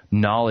enough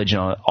knowledge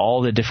on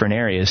all the different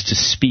areas to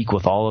speak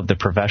with all of the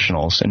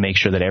professionals and make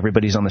sure that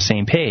everybody's on the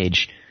same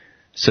page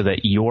so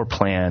that your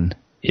plan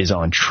is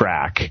on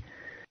track.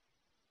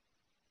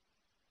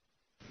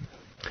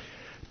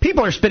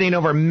 people are spending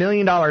over $1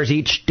 million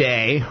each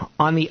day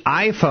on the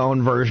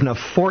iPhone version of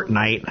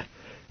Fortnite,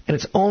 and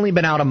it's only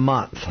been out a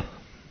month.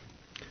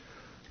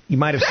 You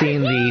might have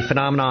seen the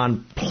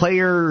phenomenon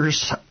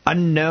players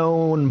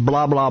unknown,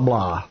 blah, blah,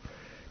 blah.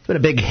 It's been a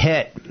big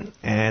hit,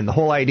 and the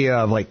whole idea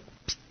of like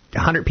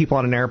 100 people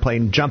on an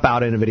airplane jump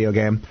out in a video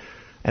game,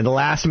 and the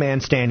last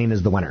man standing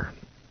is the winner.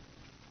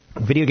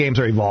 Video games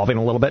are evolving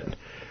a little bit,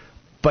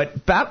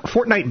 but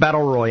Fortnite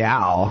Battle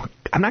Royale,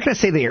 I'm not going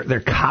to say they're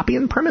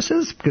copying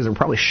premises, because they're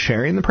probably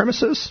sharing the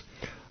premises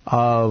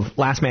of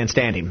Last Man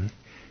Standing.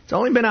 It's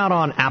only been out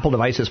on Apple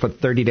devices for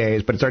 30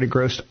 days, but it's already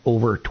grossed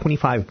over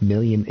 $25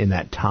 million in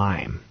that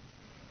time.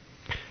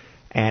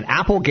 And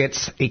Apple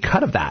gets a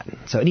cut of that.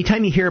 So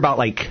anytime you hear about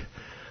like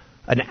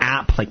an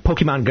app like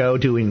Pokemon Go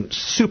doing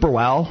super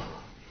well,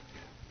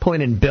 pulling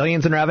in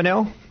billions in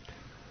revenue,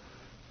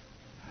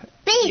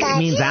 it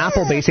means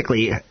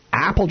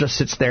Apple just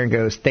sits there and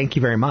goes, thank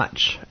you very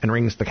much, and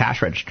rings the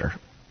cash register.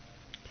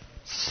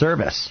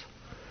 Service.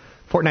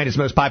 Fortnite is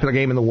the most popular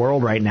game in the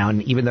world right now,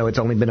 and even though it's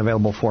only been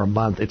available for a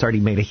month, it's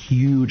already made a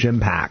huge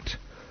impact.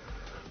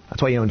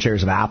 That's why you own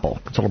shares of Apple.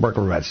 Consult a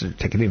broker to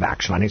take any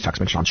action on any stocks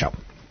mentioned on the show.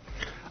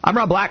 I'm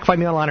Rob Black. Find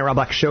me online at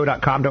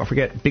robblackshow.com. Don't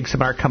forget, big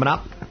seminar coming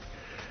up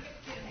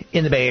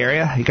in the Bay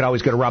Area. You can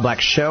always go to Rob Black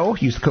Show.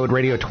 Use the code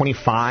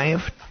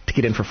radio25 to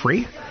get in for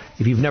free.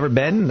 If you've never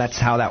been, that's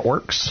how that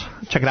works.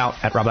 Check it out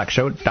at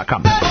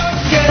robblackshow.com.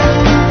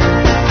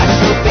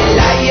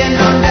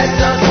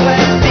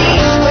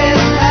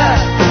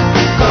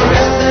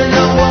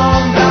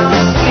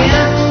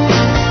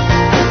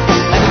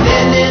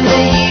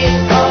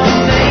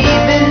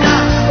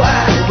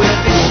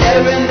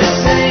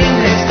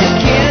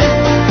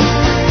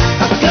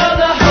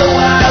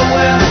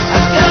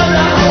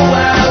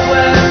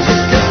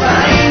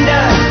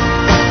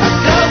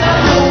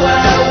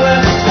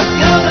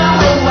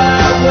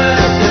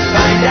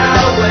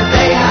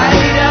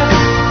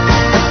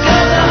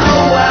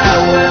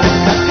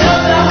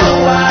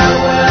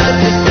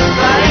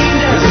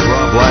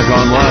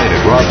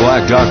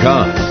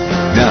 RobBlack.com.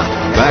 Now,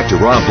 back to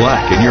Rob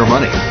Black and Your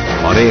Money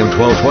on AM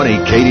 1220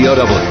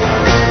 KDOW.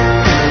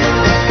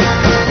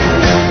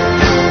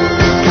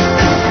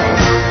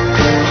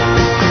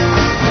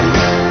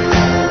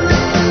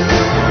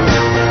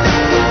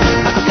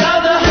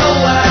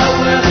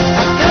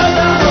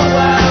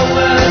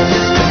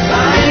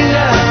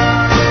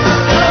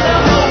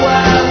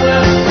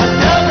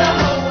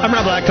 I'm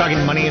Rob Black,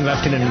 talking money,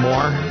 investing, and more.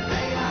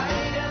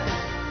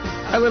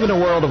 I live in a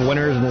world of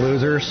winners and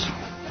losers.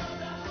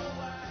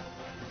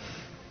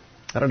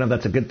 I don't know if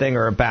that's a good thing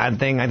or a bad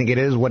thing. I think it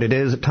is what it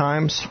is at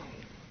times.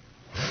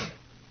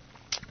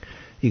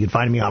 You can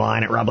find me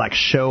online at Rob Black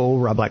Show,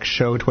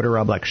 Twitter,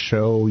 Rob Black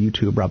Show,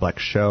 YouTube, Rob Black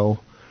Show.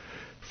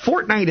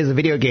 Fortnite is a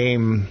video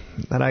game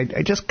that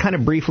I just kind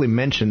of briefly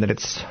mentioned that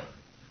it's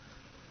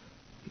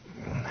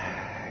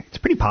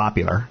pretty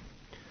popular.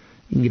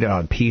 You can get it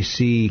on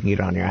PC, you can get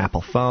it on your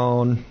Apple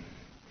phone.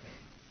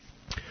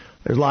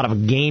 There's a lot of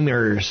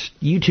gamers,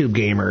 YouTube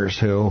gamers,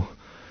 who...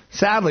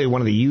 Sadly,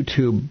 one of the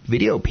YouTube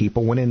video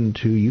people went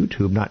into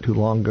YouTube not too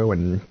long ago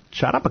and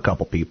shot up a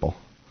couple people.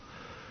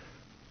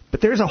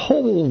 But there's a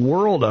whole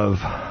world of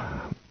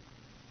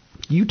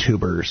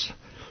YouTubers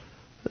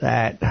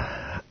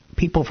that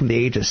people from the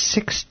age of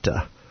 6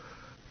 to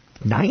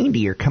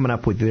 90 are coming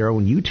up with their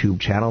own YouTube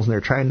channels, and they're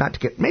trying not to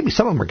get... Maybe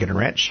some of them are getting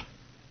rich.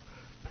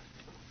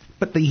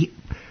 But the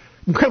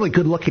incredibly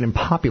good-looking and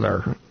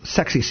popular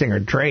sexy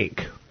singer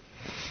Drake,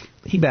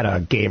 he bet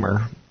a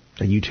gamer,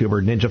 a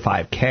YouTuber, Ninja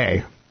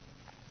 5K,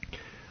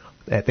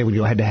 that they would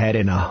go head-to-head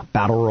in a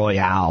battle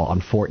royale on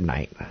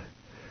Fortnite.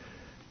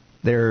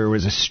 There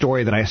was a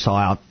story that I saw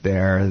out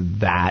there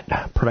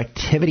that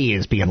productivity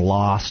is being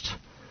lost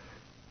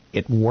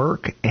at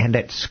work and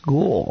at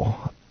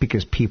school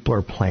because people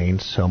are playing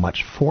so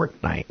much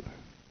Fortnite.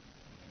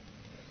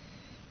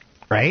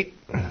 Right?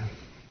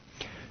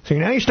 So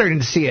now you're starting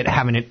to see it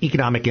having an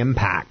economic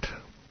impact,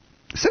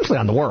 essentially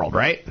on the world,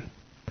 right?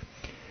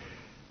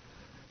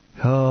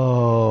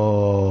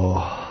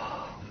 Oh...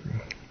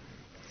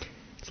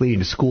 It's leading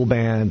to school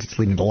bans. It's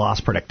leading to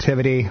lost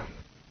productivity.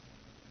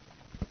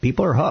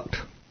 People are hooked.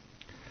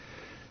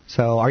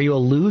 So are you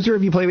a loser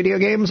if you play video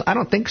games? I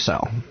don't think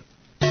so.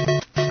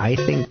 I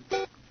think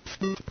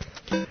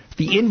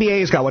the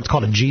NBA's got what's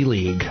called a G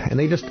League, and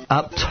they just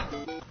upped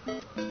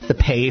the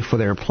pay for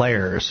their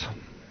players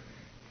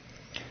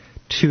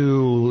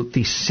to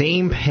the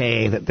same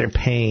pay that they're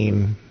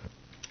paying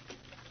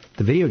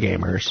the video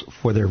gamers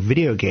for their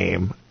video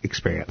game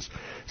experience.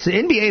 So the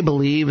NBA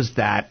believes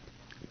that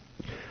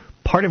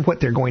part of what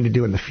they're going to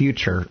do in the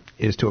future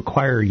is to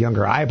acquire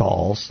younger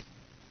eyeballs,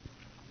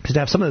 because to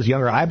have some of those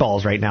younger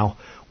eyeballs right now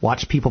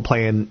watch people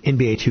playing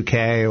NBA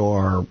 2K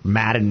or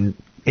Madden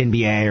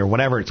NBA or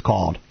whatever it's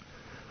called.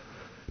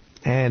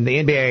 And the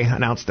NBA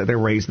announced that they're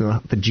raising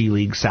the G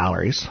League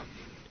salaries.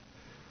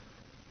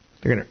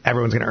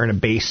 Everyone's going to earn a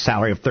base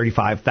salary of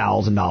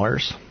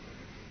 $35,000.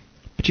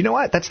 But you know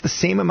what? That's the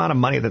same amount of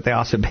money that they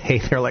also pay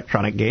their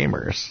electronic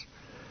gamers,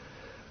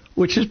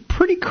 which is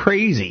pretty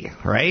crazy,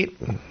 right?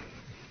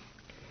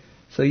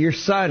 So your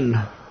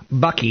son,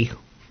 Bucky,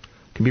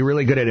 can be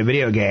really good at a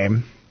video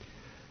game,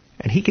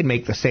 and he can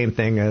make the same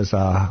thing as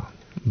a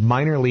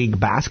minor league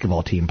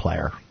basketball team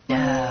player.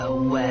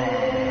 No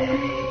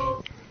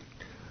way.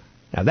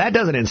 Now, that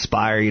doesn't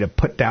inspire you to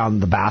put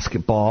down the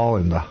basketball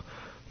and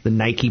the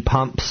Nike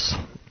pumps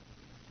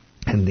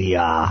and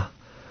the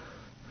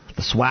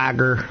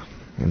Swagger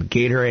and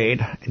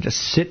Gatorade and just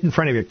sit in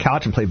front of your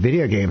couch and play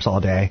video games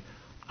all day.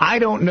 I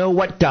don't know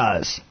what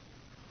does.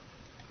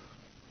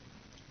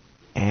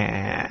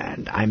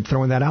 And I'm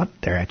throwing that out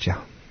there at you.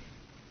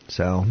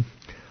 So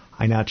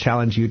I now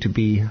challenge you to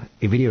be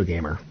a video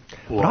gamer.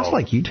 Whoa. But also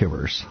like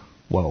YouTubers.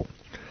 Whoa.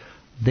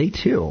 They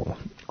too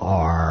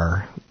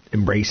are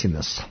embracing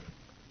this.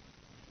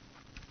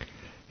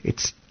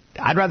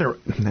 I'd rather,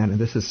 man,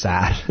 this is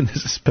sad.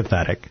 This is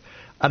pathetic.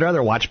 I'd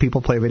rather watch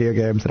people play video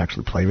games than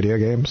actually play video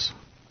games.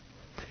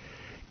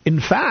 In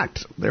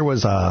fact, there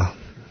was a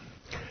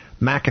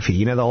McAfee.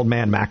 You know the old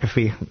man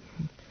McAfee?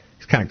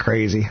 He's kind of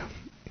crazy.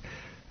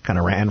 Kind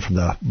of ran from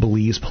the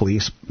Belize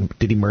police.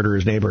 Did he murder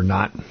his neighbor or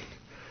not?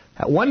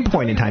 At one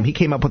point in time, he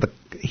came up with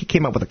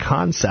a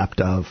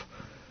concept of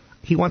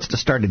he wants to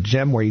start a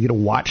gym where you get to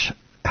watch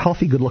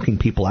healthy, good-looking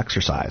people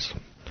exercise.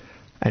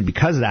 And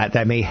because of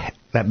that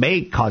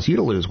may cause you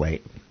to lose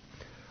weight.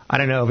 I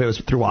don't know if it was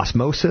through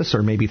osmosis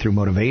or maybe through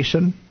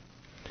motivation,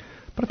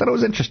 but I thought it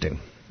was interesting.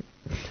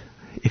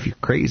 If you're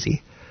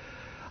crazy.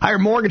 Higher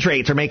mortgage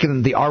rates are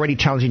making the already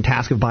challenging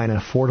task of buying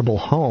an affordable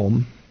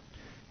home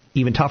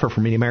even tougher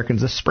for many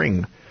Americans this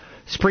spring.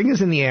 Spring is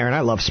in the air, and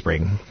I love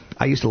spring.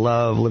 I used to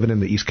love living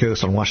in the East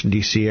Coast on Washington,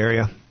 D.C.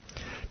 area,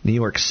 New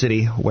York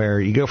City, where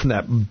you go from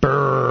that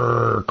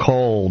brrr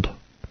cold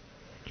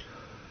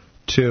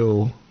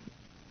to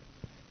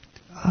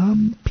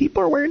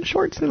people are wearing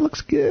shorts and it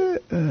looks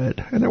good.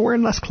 And they're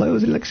wearing less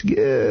clothes and it looks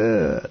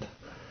good.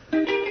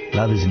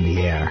 Love is in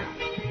the air.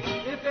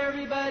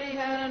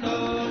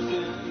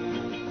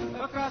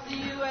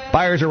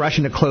 Buyers are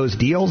rushing to close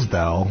deals,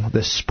 though,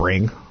 this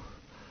spring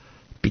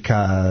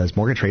because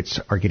mortgage rates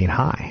are getting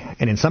high.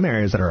 And in some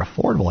areas that are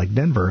affordable, like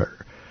Denver,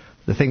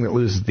 the thing that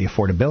loses the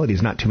affordability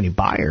is not too many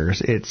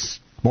buyers, it's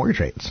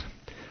mortgage rates.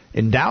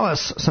 In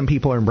Dallas, some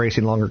people are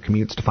embracing longer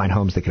commutes to find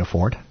homes they can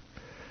afford.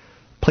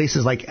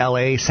 Places like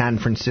L.A., San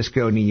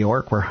Francisco, New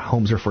York, where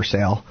homes are for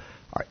sale,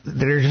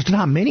 there are just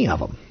not many of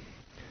them.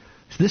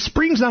 So this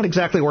spring's not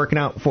exactly working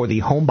out for the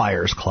Home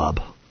Buyers Club,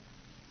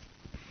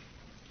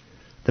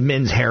 the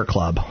Men's Hair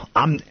Club.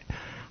 I'm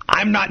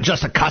not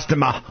just a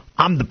customer.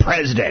 I'm the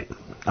president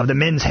of the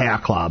Men's Hair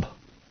Club.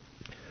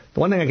 The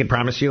one thing I can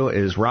promise you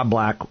is Rob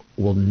Black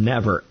will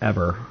never,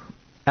 ever,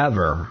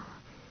 ever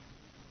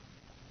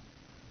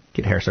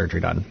get hair surgery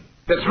done.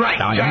 That's right.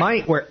 Now,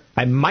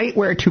 I might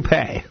wear a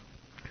toupee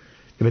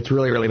if it's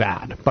really, really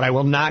bad, but I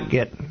will not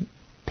get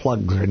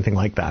plugs or anything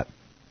like that.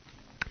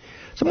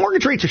 So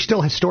mortgage rates are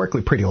still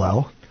historically pretty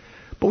low,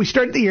 but we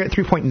started the year at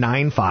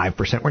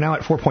 3.95%. We're now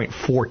at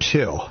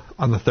 4.42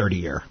 on the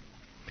 30-year.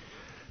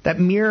 That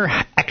mere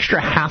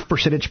extra half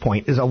percentage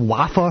point is a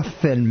waffle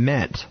thin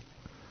mint,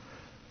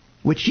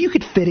 which you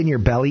could fit in your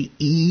belly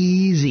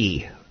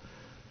easy.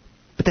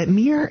 But that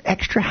mere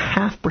extra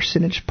half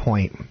percentage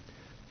point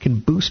can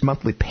boost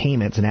monthly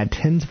payments and add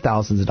tens of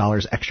thousands of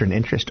dollars extra in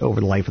interest over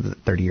the life of the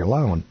 30-year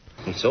loan.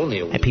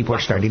 And people are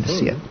starting to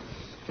see it.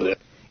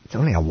 It's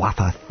only a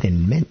waffle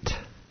thin mint.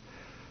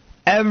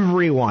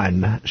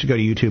 Everyone should go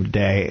to YouTube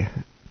today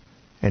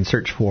and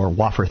search for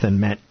wafer thin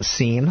mint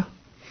scene.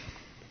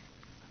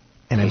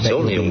 And I bet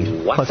you'll be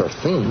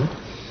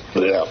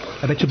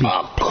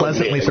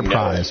pleasantly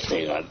surprised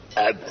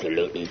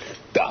Absolutely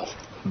stuffed.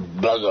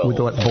 with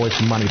what the voice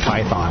of Monty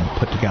Python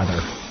put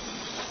together.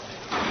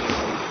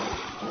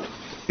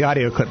 The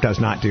audio clip does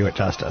not do it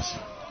justice.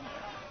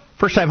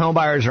 First-time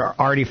homebuyers are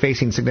already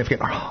facing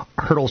significant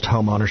hurdles to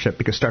home ownership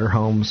because starter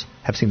homes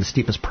have seen the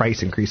steepest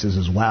price increases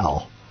as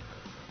well.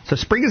 So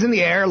spring is in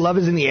the air, love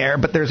is in the air,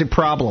 but there's a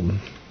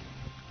problem.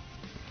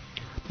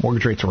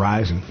 Mortgage rates are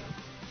rising.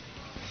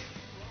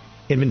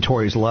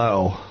 Inventory is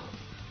low.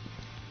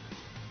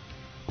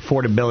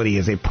 Affordability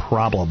is a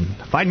problem.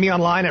 Find me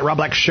online at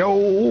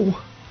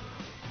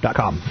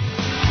robblackshow.com.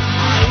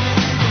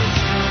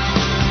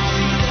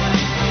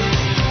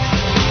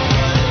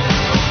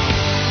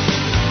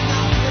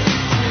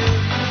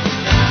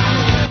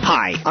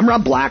 Hi, I'm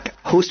Rob Black,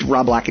 host of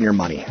Rob Black and Your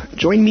Money.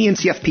 Join me and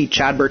CFP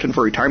Chad Burton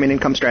for Retirement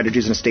Income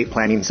Strategies and Estate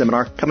Planning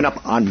Seminar coming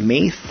up on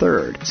May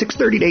 3rd,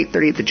 6:30 to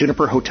 8:30 at the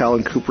Juniper Hotel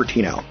in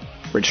Cupertino.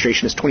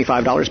 Registration is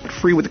 $25, but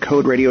free with the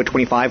code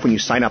RADIO25 when you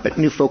sign up at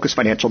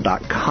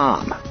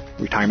newfocusfinancial.com.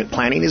 Retirement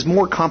planning is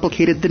more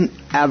complicated than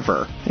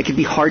ever. It can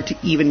be hard to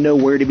even know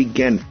where to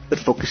begin, but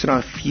focusing on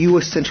a few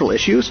essential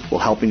issues will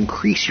help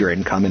increase your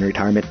income in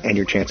retirement and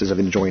your chances of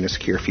enjoying a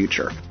secure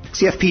future.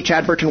 CFP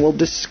Chad Burton will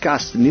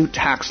discuss the new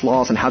tax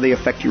laws and how they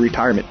affect your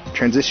retirement,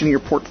 transitioning your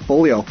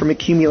portfolio from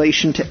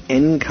accumulation to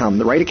income,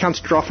 the right accounts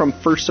to draw from,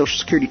 first Social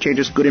Security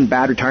changes, good and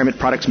bad retirement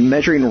products,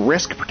 measuring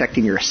risk,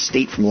 protecting your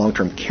estate from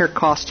long-term care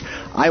costs.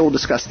 I will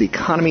discuss the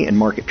economy and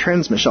market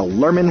trends. Michelle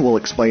Lerman will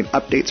explain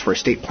updates for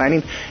estate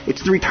planning.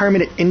 It's the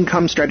Retirement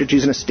Income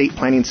Strategies and Estate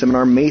Planning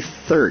Seminar, May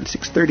 3rd,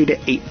 6:30 to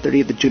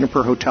 8:30 at the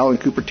Juniper Hotel in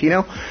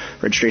Cupertino.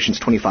 Registration's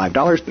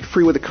 $25, but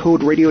free with the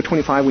code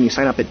RADIO25 when you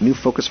sign up at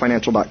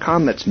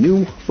newfocusfinancial.com. That's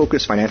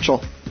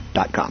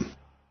newfocusfinancial.com.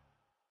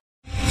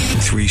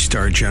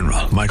 3-star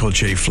General Michael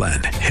J.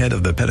 Flynn, head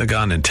of the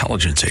Pentagon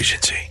Intelligence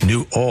Agency,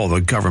 knew all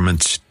the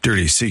government's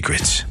dirty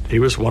secrets. He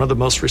was one of the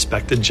most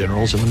respected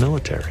generals in the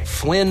military.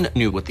 Flynn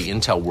knew what the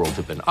intel world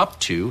had been up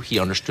to. He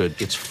understood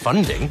its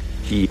funding.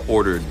 He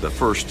ordered the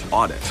first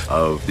audit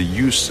of the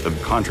use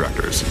of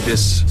contractors.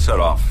 This set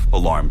off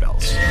alarm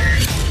bells.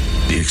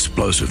 The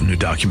explosive new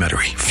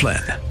documentary,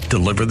 Flynn,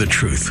 Deliver the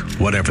Truth,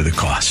 Whatever the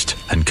Cost,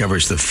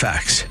 uncovers the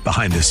facts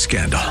behind this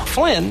scandal.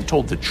 Flynn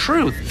told the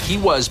truth. He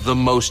was the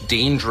most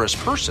dangerous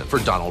person for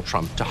Donald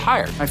Trump to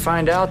hire. I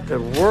find out the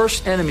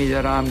worst enemy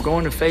that I'm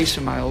going to face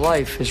in my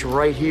life is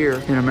right here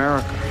in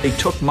America. They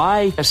took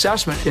my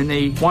assessment and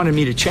they wanted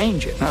me to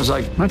change it. And I was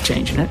like, I'm not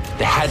changing it.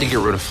 They had to get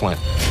rid of Flynn.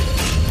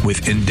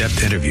 With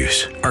in-depth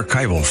interviews,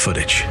 archival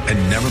footage,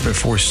 and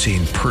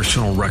never-before-seen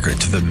personal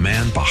records of the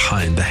man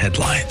behind the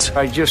headlines.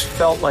 I just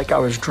felt like I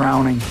was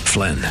drowning.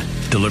 Flynn,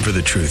 Deliver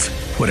the Truth,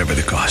 Whatever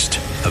the Cost.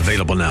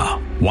 Available now.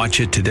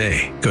 Watch it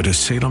today. Go to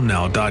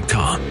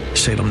salemnow.com.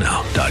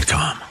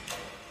 salemnow.com.